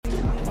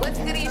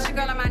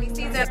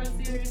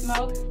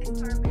smoke.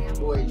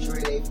 Boy,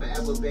 Trey, they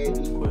forever, baby.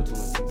 Boy,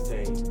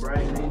 216.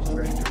 Brian Lynch,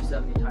 Director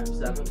 70 times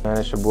 7. Man,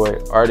 it's your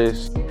boy,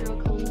 Artist. The girl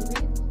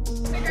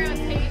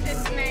Tasia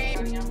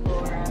Snape. Young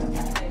Laura.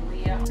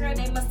 Leah. Girl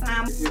named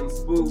Masam. It's Young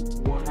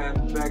Spook, one half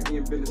of Back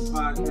in Business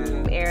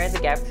Podcast. Aaron, the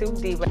Gap 2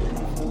 Diva.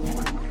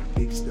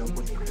 Big stuff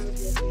with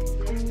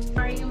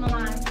Are you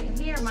Milan?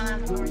 Here,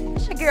 Milan.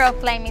 It's your girl,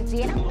 Flaming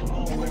Tina.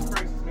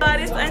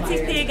 This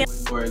Auntie Pig.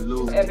 Boy,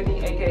 Lou.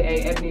 Ebony,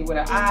 aka Ebony with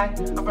an I.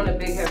 I'm from the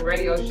Big Head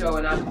Radio Show,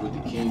 and I'm With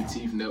the King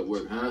Teeth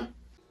Network, huh?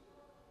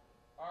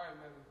 Alright,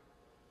 man.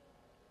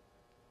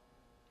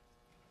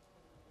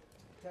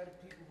 Tell the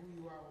people who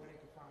you are, where they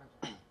can find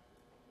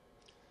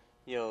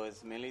you. Yo,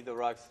 it's Milli the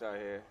Rockstar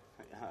here.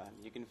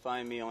 You can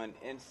find me on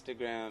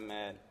Instagram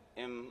at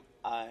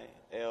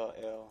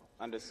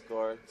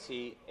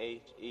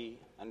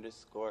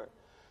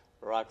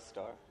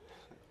MILL_THE_Rockstar.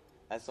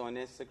 That's on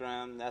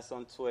Instagram, that's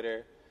on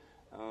Twitter.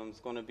 It's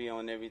going to be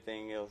on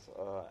everything else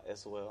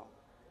as well.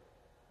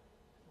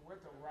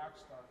 Where's the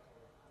Rockstar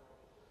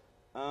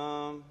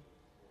coming?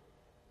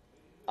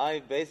 I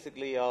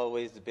basically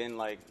always been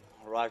like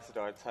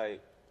rockstar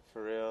type,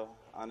 for real,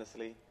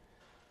 honestly.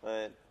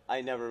 But I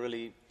never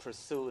really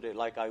pursued it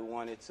like I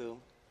wanted to.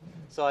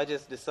 So I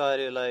just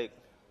decided, like,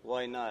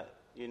 why not,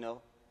 you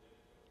know?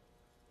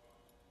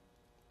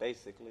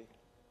 Basically.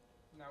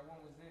 Now, when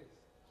was this?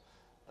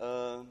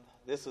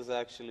 This was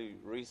actually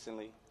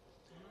recently.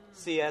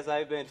 See, as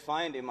I've been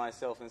finding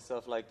myself and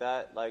stuff like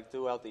that, like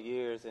throughout the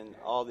years and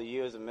all the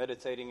years of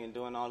meditating and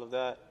doing all of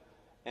that,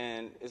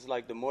 and it's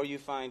like the more you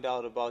find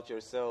out about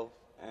yourself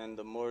and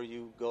the more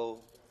you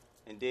go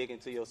and dig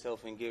into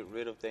yourself and get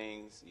rid of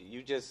things,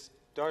 you just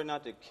start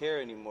not to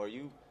care anymore.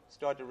 You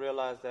start to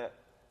realize that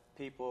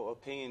people's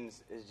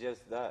opinions is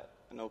just that,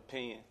 an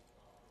opinion.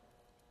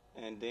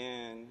 And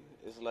then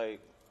it's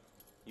like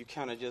you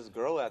kind of just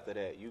grow after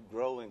that. You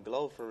grow and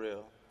glow for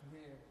real. Yeah.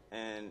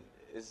 And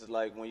it's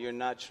like when you're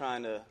not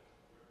trying to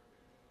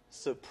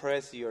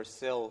suppress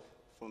yourself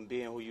from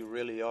being who you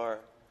really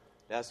are,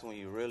 that's when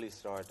you really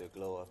start to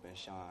glow up and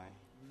shine,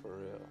 for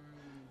real.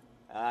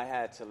 And I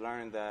had to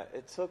learn that.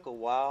 It took a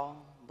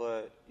while,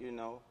 but, you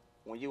know,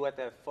 when you at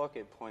that fuck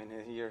it point,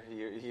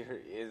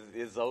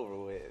 it's over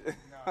with. No,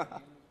 you ain't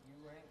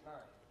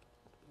lying.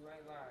 You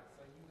ain't lying.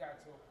 So you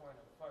got to a point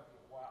of fuck it,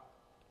 wow.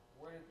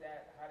 How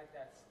did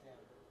that stem?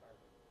 Like,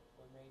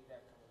 what made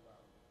that come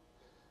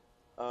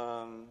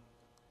about?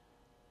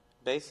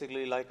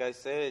 Basically, like I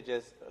said,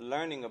 just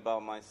learning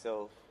about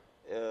myself.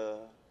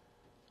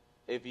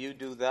 If you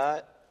do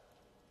that,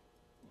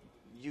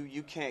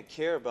 you can't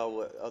care about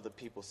what other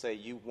people say.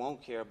 You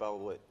won't care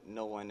about what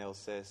no one else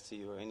says to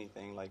you or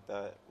anything like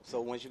that.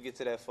 So once you get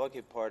to that fuck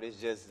it part, it's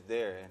just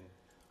there and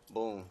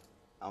boom.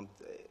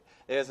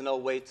 There's no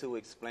way to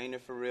explain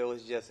it for real.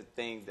 It's just a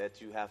thing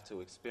that you have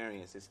to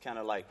experience. It's kind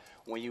of like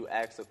when you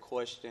ask a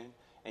question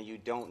and you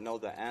don't know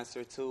the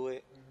answer to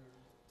it.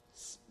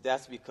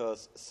 That's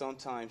because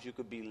sometimes you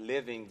could be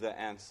living the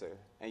answer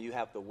and you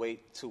have to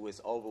wait till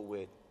it's over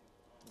with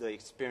the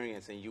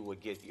experience and you will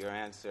get your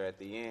answer at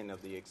the end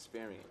of the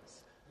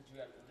experience. But you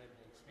have to live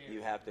the experience.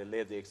 You have to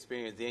live the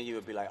experience. Then you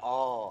would be like,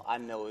 oh, I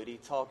know what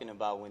he's talking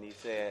about when he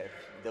said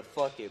the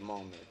fuck it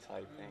moment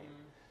type thing.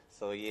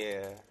 So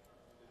yeah,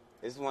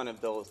 it's one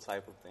of those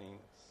type of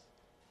things.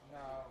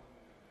 Now,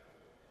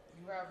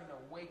 you have an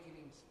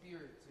awakening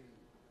spirit to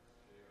you.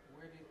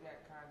 Where did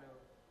that kind of...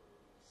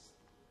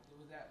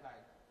 Was that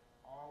like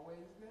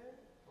always there,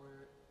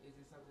 or is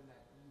it something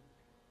that you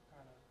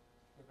kind of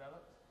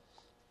developed?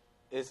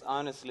 It's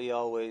honestly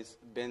always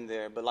been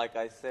there, but like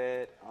I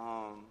said,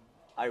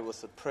 I will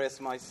suppress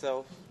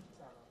myself.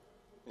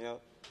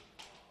 Yep.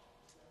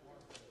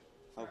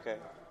 Okay.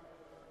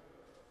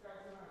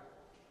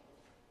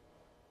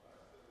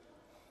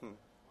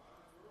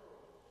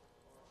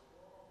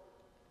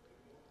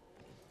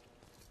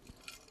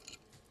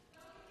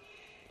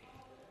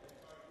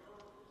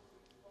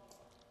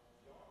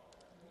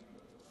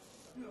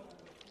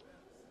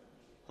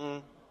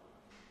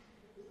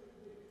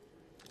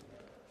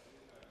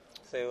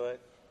 Say what?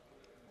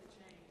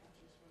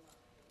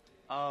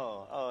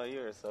 Oh,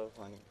 you're so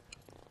funny.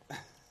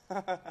 We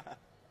about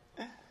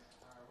to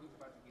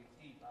get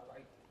deep. I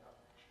like it.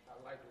 I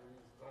like where we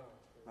was going.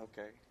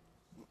 Okay.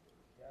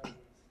 That was...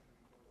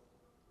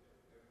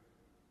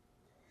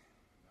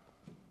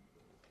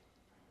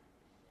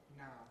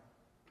 Now,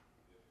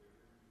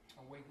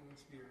 awakening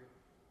spirit.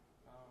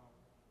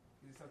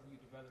 Is it something you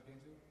developed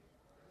into?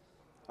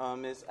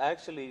 It's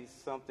actually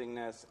something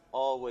that's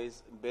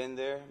always been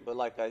there, but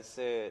like I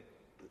said,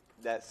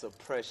 that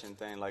suppression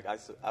thing, like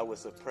I would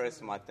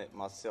suppress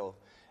myself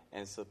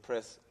and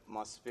suppress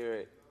my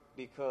spirit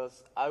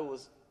because I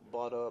was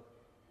brought up,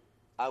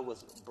 on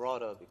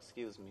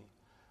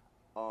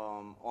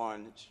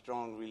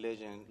strong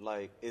religion,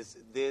 like it's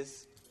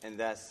this and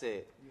that's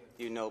it,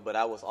 you know, but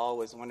I was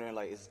always wondering,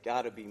 like, it's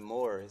got to be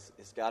more,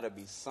 it's got to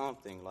be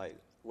something, like,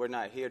 we're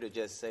not here to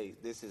just say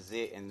this is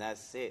it and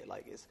that's it,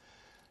 like, it's,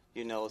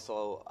 You know,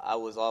 so I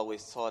was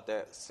always taught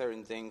that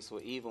certain things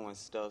were evil and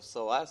stuff.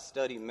 So I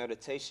studied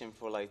meditation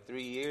for like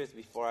 3 years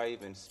before I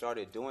even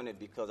started doing it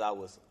because I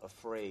was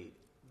afraid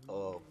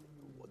of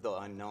the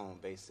unknown,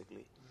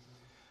 basically.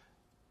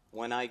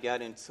 When I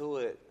got into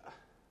it,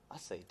 I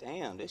say,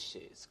 damn, this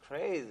shit is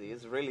crazy.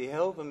 It's really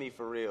helping me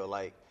for real.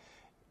 Like,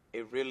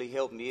 it really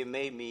helped me. It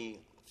made me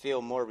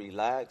feel more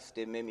relaxed.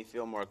 It made me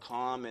feel more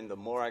calm. And the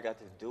more I got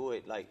to do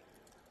it, like,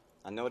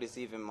 I noticed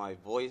even my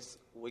voice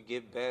would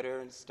get better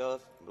and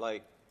stuff.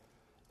 Like,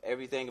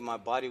 everything in my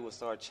body would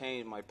start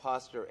changing. My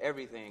posture,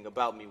 everything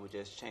about me would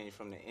just change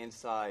from the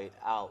inside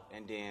out.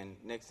 And then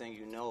next thing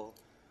you know,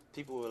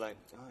 people were like,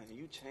 oh,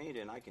 you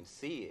changing. I can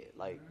see it.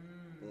 Like,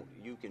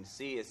 you can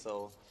see it.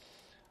 So,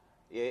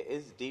 yeah,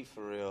 it's deep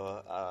for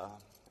real.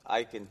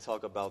 I can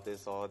talk about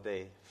this all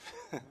day.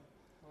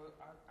 Well,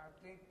 I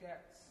think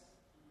that's,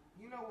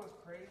 you know what's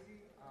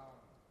crazy?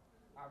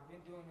 I've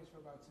been doing this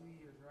for about 2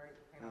 years, right?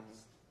 And I'm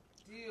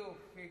still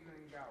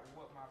figuring out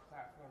what my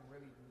platform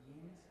really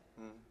means.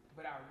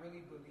 But I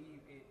really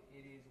believe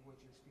it is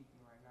what you're speaking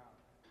right now.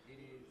 It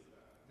is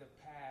the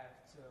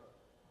path to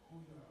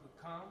who you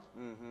become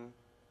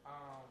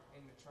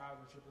and the trials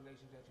and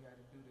tribulations that you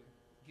had to do to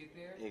get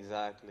there.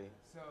 Exactly.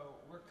 So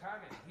we're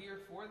kind of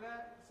here for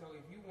that. So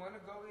if you want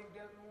to go in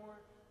depth more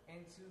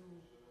into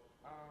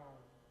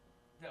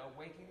the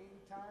awakening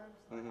times,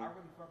 like, I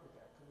really fuck with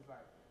that. Because,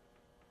 like,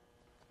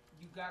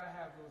 you got to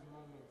have those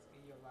moments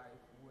in your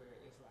life where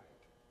it's like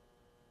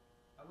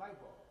a light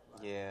bulb.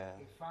 Like, yeah.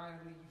 you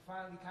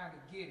finally kind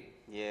of get it.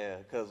 Yeah,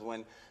 because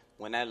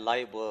when that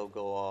light bulb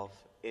go off,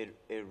 it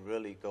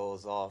really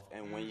goes off.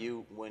 And when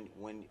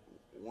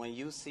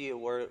you see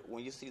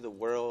the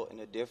world in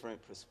a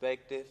different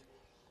perspective,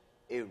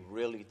 it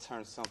really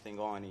turns something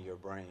on in your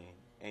brain,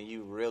 and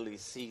you really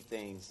see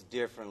things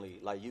differently.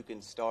 Like, you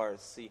can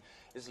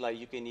it's like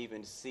you can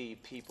even see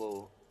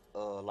people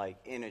like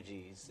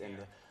energies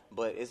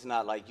but it's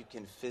not like you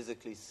can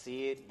physically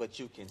see it, but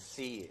you can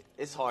see it.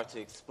 It's hard to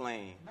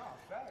explain. No,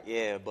 fact.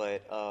 Yeah,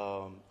 but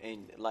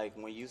and like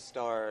when you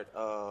start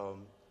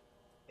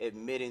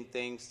admitting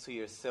things to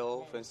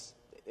yourself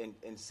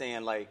and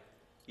saying, like,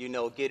 you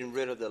know, getting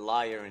rid of the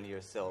liar in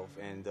yourself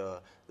and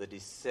the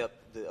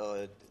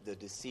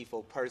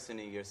deceitful person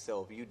in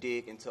yourself. You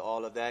dig into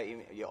all of that,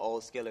 even your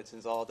old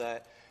skeletons, all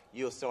that.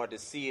 You'll start to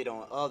see it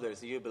on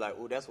others. You'll be like,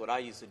 oh, that's what I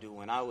used to do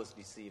when I was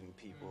deceiving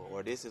people.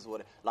 Or this is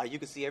what, like, you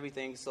can see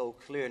everything so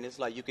clear. And it's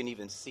like you can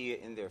even see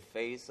it in their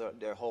face, or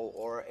their whole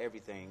aura,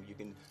 everything. You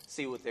can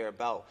see what they're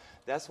about.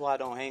 That's why I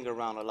don't hang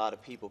around a lot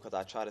of people, because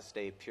I try to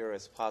stay pure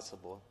as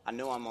possible. I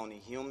know I'm only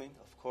human,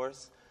 of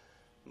course,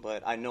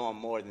 but I know I'm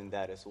more than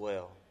that as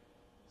well.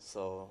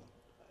 So,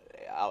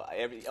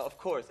 of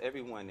course,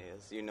 everyone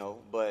is, you know,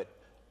 but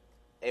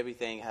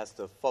everything has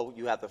to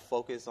you have to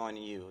focus on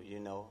you, you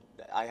know.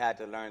 I had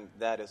to learn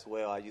that as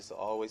well. I used to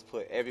always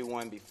put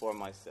everyone before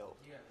myself.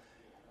 Yeah.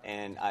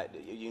 And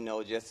you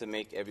know, just to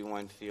make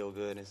everyone feel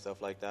good and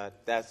stuff like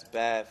that, that's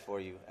bad for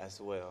you as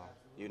well.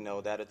 You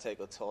know, that'll take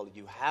a toll.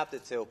 You have to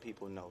tell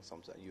people no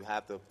sometimes. You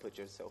have to put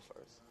yourself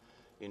first.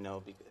 You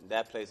know,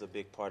 that plays a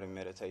big part in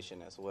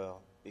meditation as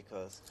well,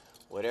 because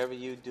whatever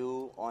you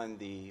do on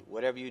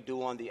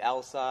the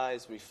outside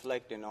is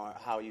reflecting on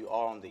how you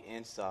are on the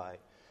inside.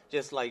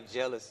 Just like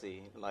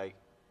jealousy, like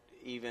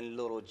even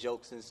little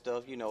jokes and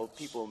stuff, you know,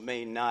 people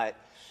may not,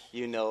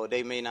 you know,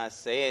 they may not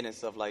say it and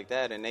stuff like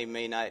that, and they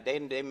may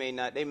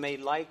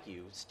like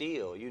you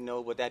still, you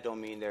know, but that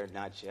don't mean they're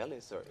not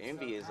jealous or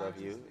envious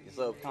of you.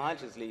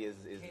 Subconsciously is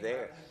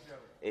there.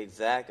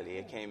 Exactly,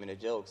 it came in a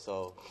joke.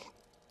 So,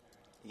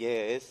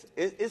 yeah,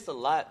 it's a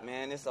lot,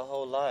 man. It's a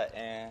whole lot,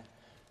 and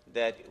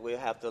that we'll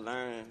have to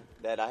learn,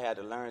 that I had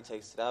to learn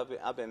takes.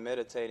 I've been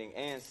meditating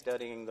and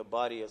studying the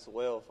body as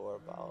well for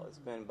it's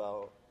been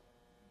about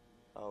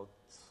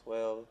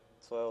 12,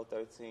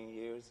 13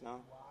 years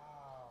now.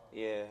 Wow.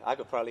 Yeah, I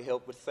could probably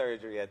help with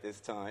surgery at this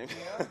time.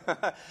 Yeah,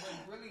 but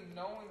really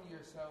knowing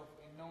yourself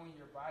and knowing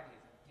your body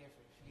is a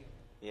different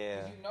feeling.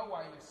 Yeah. 'Cause you know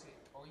why you're sick,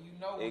 or you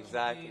know what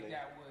Exactly. you did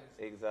that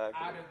was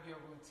out of your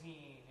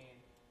routine, and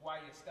why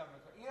your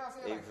stomach, you know what I'm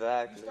saying? Like,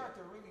 Exactly. you start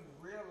to really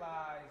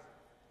realize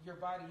your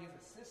body is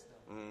a system.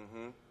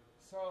 Mm-hmm.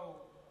 So,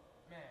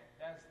 man,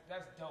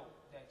 that's dope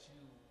that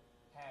you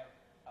have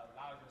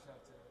allowed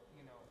yourself to,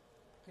 you know,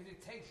 because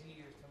it takes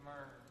years to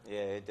learn.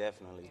 Yeah, it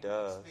definitely and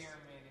does. Experiment.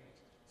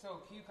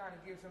 So, can you kind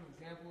of give some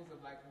examples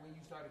of, like, when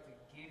you started to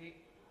get it,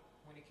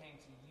 when it came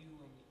to you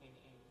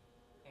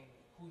and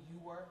who you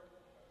were?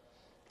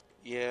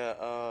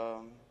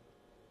 Yeah,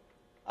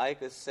 I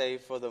could say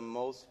for the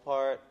most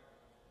part,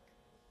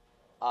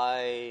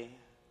 I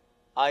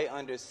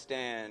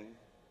understand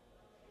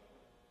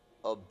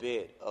a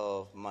bit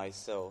of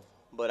myself,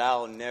 but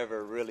I'll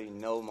never really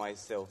know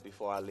myself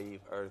before I leave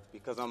Earth,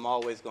 because I'm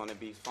always going to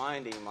be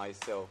finding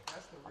myself.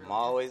 I'm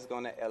always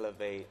going to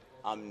elevate.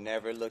 I'm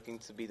never looking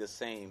to be the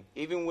same.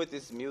 Even with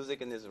this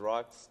music and this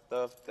rock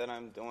stuff that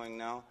I'm doing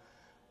now,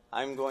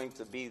 I'm going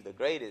to be the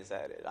greatest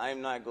at it.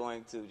 I'm not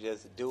going to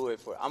just do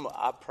it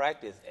I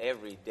practice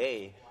every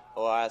day,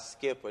 or I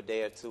skip a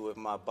day or two if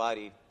my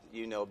body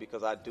you know,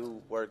 because I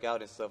do work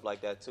out and stuff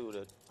like that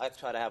too. I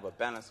try to have a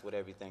balance with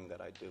everything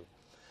that I do.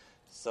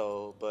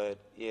 So, but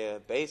yeah,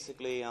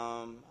 basically,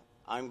 I'm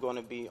going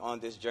to be on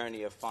this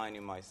journey of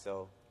finding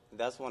myself.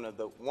 That's one of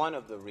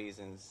the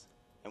reasons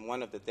and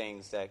one of the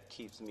things that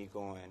keeps me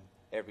going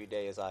every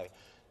day is I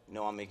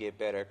know I'm going to get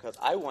better because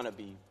I want to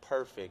be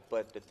perfect.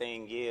 But the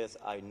thing is,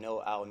 I know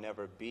I'll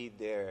never be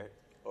there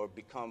or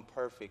become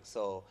perfect.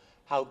 So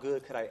how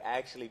good could I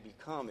actually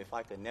become if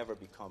I could never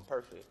become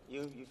perfect?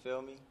 You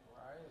feel me?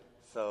 Right.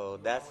 So You're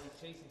that's always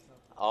chasing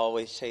something.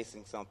 always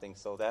chasing something.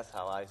 So that's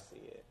how I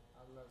see it.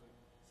 I love it.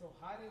 So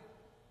how did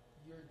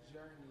your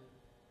journey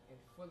and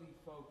fully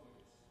focus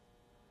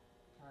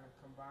kind of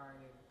combine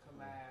and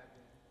collab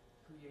and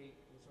create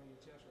what's on your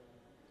chest right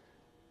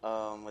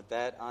now? With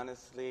that,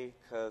 honestly,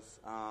 because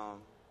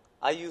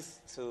I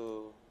used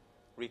to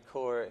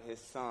record his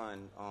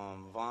son,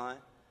 Vaughn,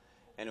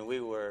 and we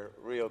were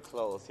real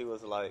close. He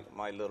was like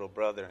my little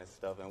brother and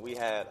stuff, and we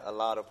had a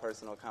lot of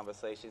personal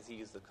conversations. He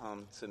used to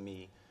come to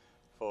me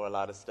for a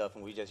lot of stuff,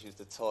 and we just used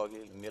to talk.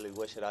 Milli,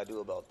 what should I do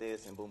about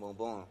this? And boom, boom,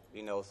 boom.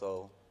 You know,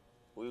 so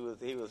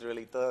he was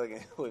really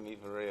thugging with me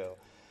for real.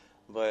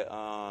 But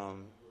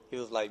he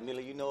was like,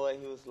 Milli, you know what?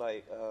 He was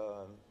like,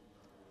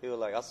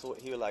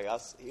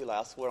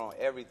 I swear on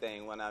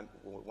everything. When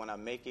I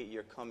make it,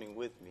 you're coming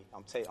with me.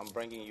 I'm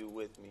bringing you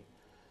with me.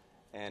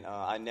 And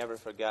I never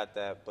forgot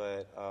that.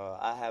 But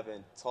I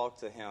haven't talked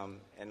to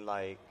him in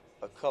like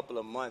a couple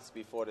of months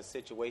before the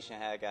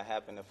situation had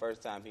happened. The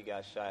first time he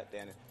got shot,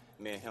 then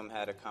me and him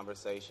had a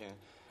conversation.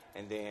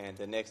 And then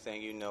the next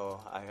thing you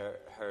know, I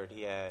heard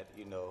he had,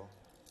 you know,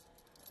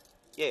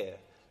 yeah.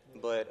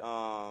 But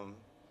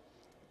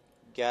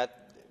got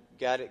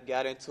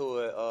into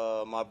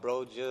it. My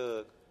bro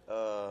Jug,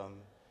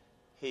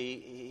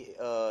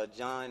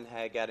 John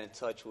had got in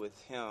touch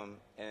with him,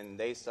 and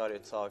they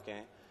started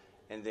talking.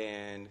 And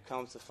then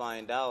comes to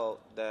find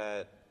out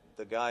that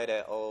the guy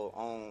that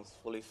owns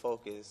Fully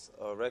Focused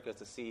Records,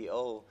 the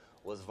CEO,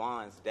 was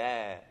Vaughn's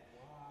dad.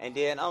 Wow. And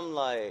then I'm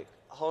like,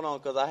 hold on,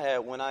 because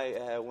when I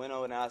had went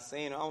over and I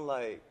seen him, I'm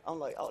like,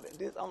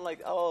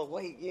 oh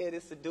wait, yeah,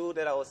 this is the dude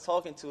that I was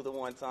talking to the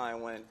one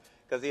time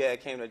because he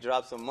had came to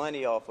drop some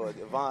money off of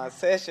Vaughn's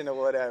session or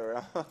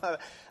whatever.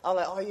 I'm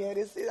like, oh yeah,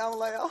 this is. I'm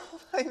like, oh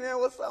hey, man,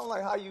 what's up? I'm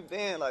like, how you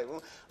been? Like,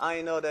 I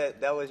didn't know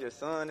that was your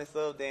son and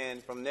stuff.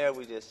 Then from there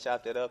we just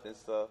chopped it up and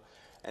stuff,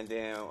 and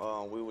then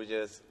we were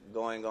just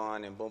going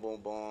on and boom, boom,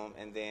 boom,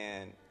 and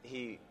then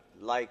he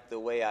liked the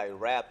way I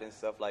rapped and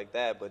stuff like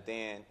that, but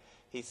then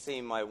he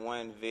seen my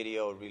one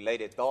video,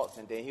 Related Thoughts,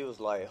 and then he was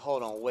like,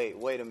 hold on,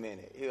 wait a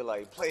minute. He was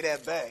like, play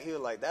that back. He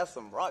was like, that's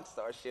some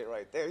Rockstar shit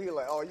right there. He was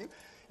like, oh,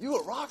 you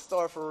a rock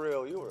star for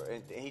real.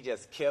 And he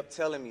just kept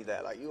telling me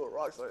that, like, you a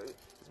rock star.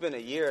 It's been a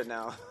year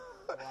now.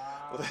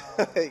 Wow.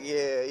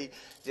 Yeah, he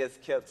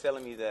just kept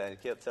telling me that.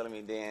 And kept telling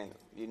me then,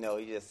 you know,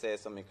 he just said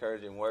some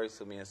encouraging words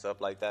to me and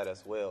stuff like that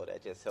as well.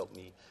 That just helped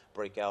me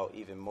break out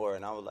even more.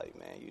 And I was like,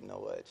 man, you know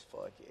what?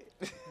 Fuck it.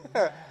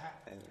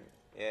 And,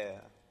 yeah.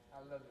 I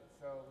love it.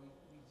 So we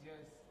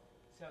just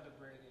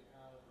celebrated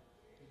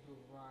the Good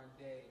Ron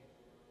Day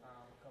a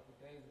couple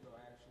days ago,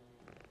 actually,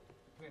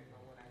 depending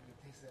on when I get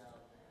this out.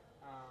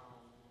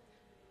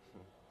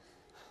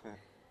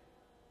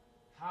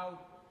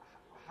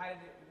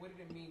 What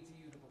did it mean to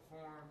you to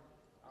perform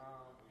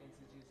and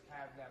to just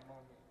have that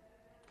moment?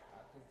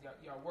 Because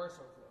y'all were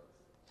so close.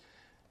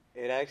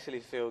 It actually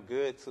felt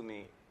good to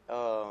me.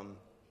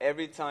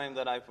 Every time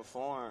that I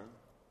perform,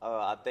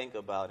 I think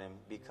about him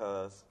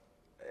because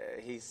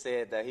he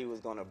said that he was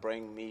going to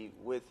bring me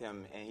with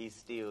him, and he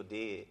still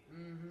did.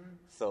 Mm-hmm.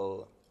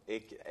 So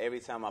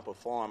every time I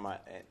perform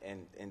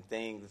and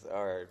things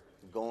are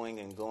going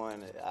and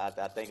going,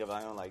 I think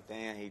about him like,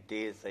 damn, he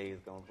did say he's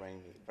going to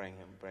bring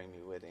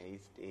me with him.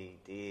 He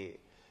did,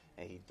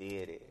 and he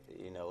did it,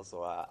 you know.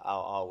 So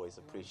I'll always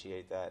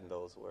appreciate that in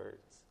those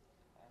words.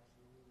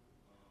 Absolutely.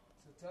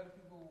 So tell the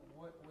people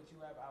what you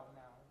have out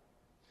now.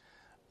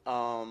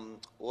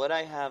 What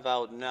I have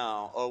out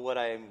now, or what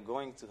I am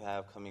going to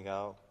have coming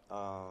out,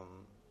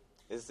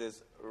 is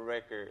this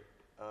record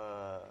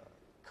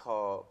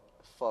called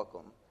Fuck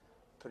 'Em.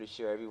 Pretty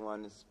sure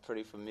everyone is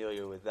pretty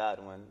familiar with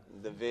that one.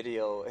 The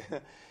video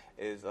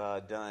is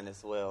done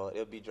as well.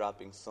 It'll be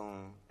dropping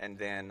soon. And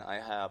then I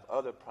have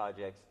other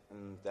projects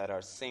that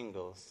are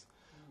singles.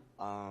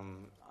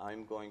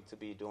 I'm going to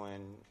be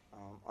doing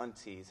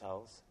Auntie's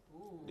House.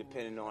 Ooh,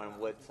 depending on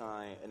what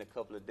time, in a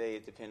couple of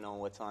days, depending on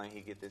what time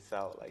he get this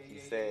out, like he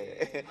said.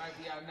 Yeah. It might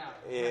be out now.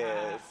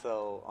 Yeah,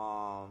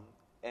 so,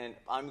 and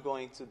I'm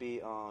going to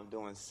be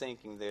doing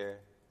Sinking there,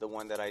 the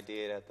one that I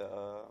did at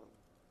the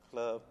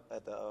club,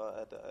 at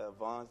the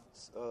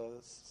Vaughn's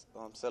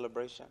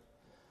celebration.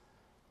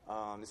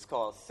 It's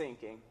called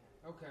Sinking.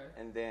 Okay.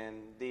 And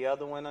then the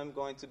other one, I'm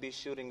going to be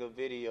shooting a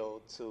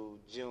video to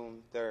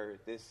June 3rd,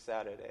 this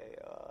Saturday,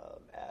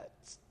 at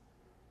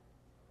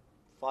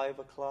 5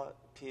 o'clock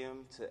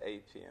p.m. to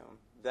 8 p.m.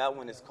 That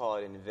one is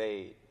called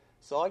Invade.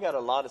 So I got a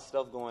lot of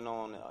stuff going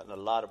on and a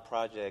lot of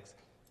projects.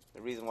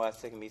 The reason why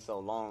it's taking me so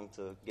long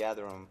to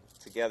gather them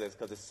together is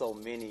because there's so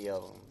many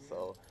of them.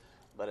 So,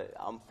 but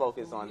I'm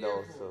focused on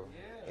those two.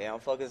 Yeah. Yeah,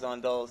 I'm focused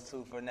on those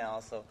two for now.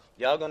 So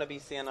y'all gonna be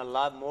seeing a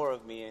lot more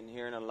of me and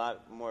hearing a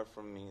lot more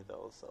from me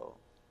though. So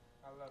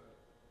I love it.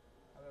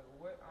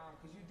 What?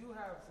 Because you do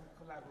have some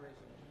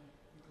collaborations.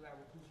 You collab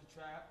with Pussy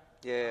Trap.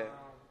 yeah.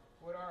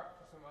 What are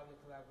some other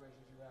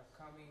collaborations you have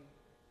coming,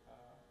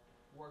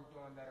 worked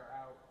on that are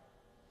out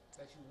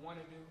that you want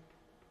to do?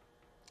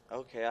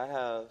 Okay,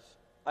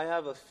 I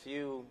have a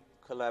few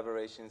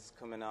collaborations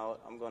coming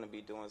out. I'm gonna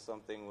be doing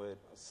something with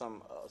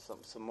some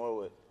more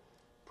with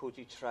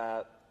Poochie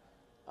Trap,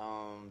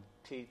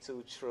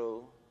 P2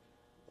 True,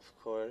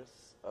 of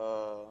course.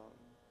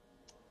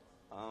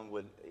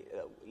 With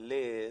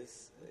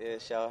Liz, yeah,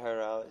 shout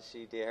her out.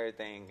 She did her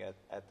thing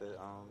at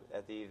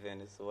the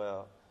event as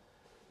well.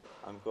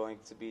 I'm going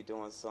to be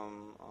doing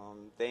some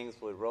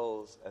things with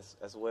Rose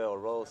as well.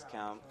 Rose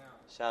Camp,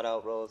 shout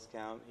out Rose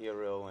Camp. He a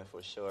real one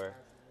for sure.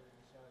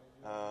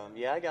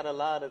 Yeah, I got a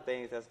lot of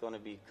things that's going to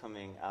be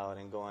coming out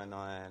and going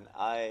on.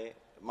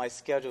 My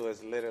schedule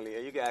is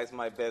literally. You can ask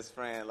my best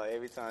friend. Like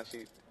every time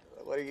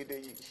what do you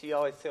do? She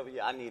always tells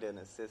me I need an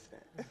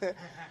assistant.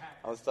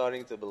 I'm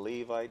starting to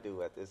believe I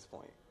do at this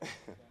point.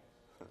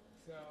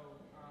 So,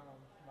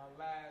 my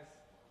last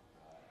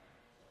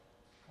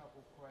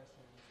couple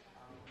questions.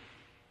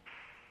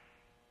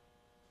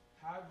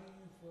 How do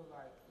you feel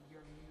like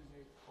your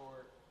music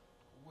or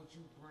what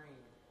you bring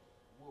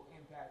will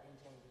impact and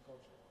change the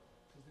culture?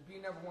 Because to be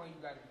number one,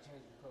 you got to be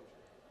changing the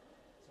culture.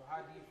 So,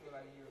 how do you feel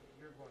like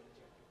you're going to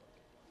change the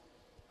culture?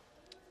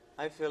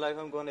 I feel like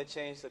I'm going to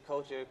change the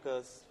culture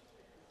because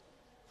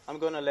I'm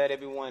going to let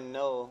everyone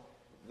know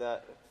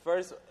that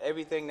first,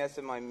 everything that's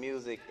in my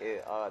music,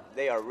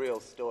 they are real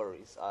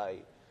stories. I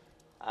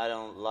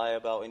don't lie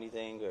about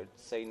anything or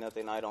say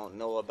nothing I don't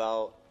know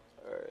about.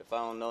 Or if I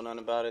don't know nothing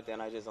about it,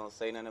 then I just don't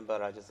say nothing about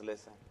it. I just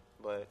listen.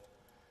 But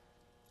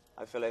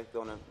I feel like it's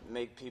going to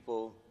make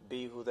people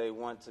be who they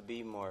want to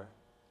be more.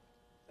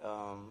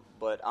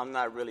 But I'm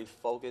not really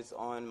focused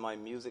on my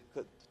music.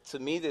 To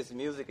me, this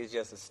music is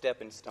just a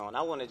stepping stone.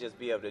 I want to just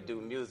be able to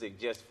do music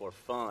just for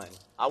fun.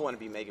 I want to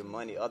be making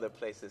money other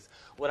places.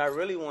 What I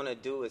really want to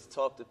do is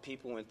talk to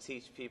people and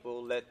teach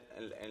people,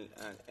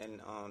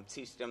 and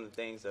teach them the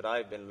things that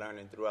I've been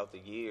learning throughout the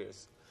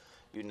years.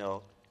 You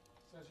know.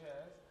 Such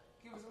as,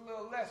 give us a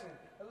little lesson,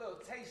 a little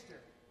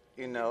taster.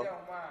 You know. If you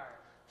don't mind.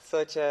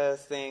 Such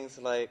as things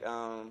like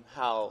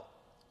how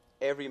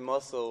every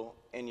muscle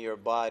in your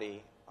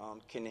body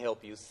can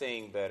help you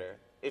sing better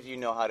if you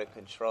know how to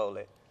control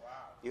it.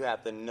 You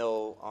have to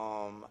know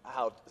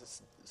how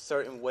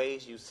certain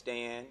ways you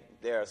stand.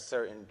 There are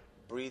certain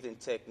breathing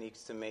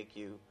techniques to make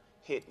you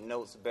hit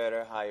notes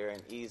better, higher,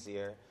 and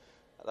easier.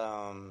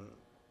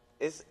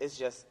 It's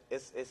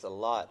a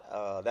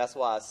lot. That's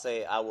why I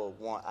say I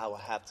will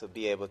have to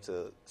be able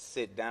to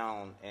sit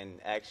down and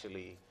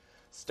actually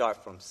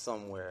start from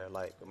somewhere.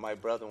 Like my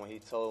brother, when he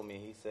told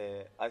me,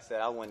 I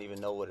said I wouldn't even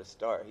know where to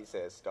start. He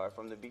said start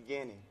from the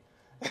beginning.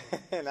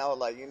 And I was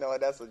like,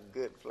 that's a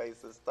good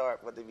place to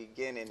start, but the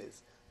beginning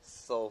is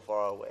so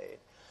far away.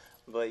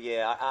 But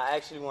yeah, I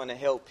actually want to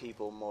help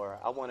people more.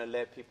 I want to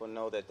let people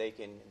know that they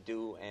can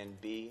do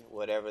and be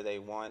whatever they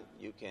want.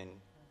 You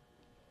can.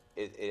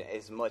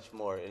 It's much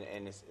more,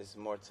 and it's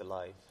more to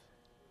life.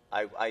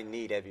 I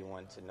need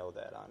everyone to know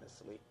that.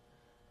 Honestly,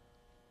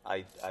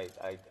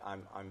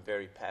 I'm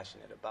very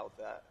passionate about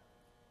that.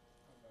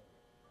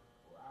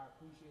 Well, I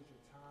appreciate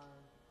your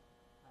time.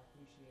 I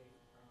appreciate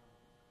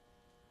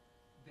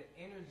the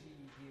energy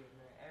you give,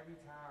 man. Every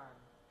time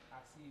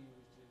I see you,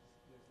 it's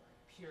just like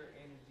pure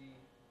energy,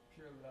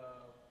 pure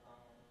love.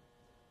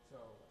 So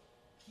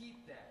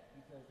keep that,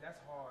 because that's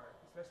hard,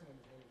 especially in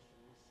this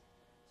industry.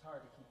 It's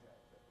hard to keep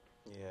that. But,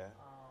 yeah.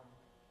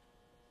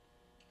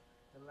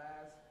 The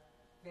last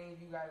thing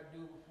you got to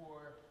do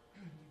before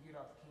you get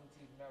off the King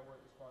TV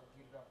Network is called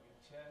Get It Off Your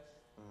Chest.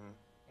 Mm-hmm.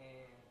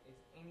 And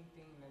it's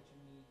anything that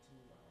you need to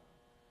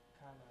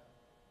kind of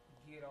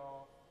get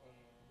off and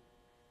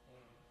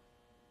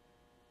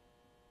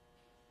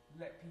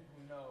let people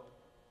know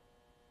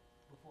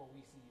before we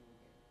see you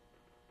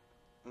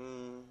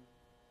again.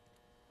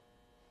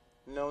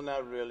 No,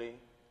 not really.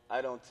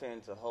 I don't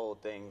tend to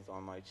hold things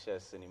on my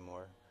chest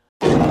anymore.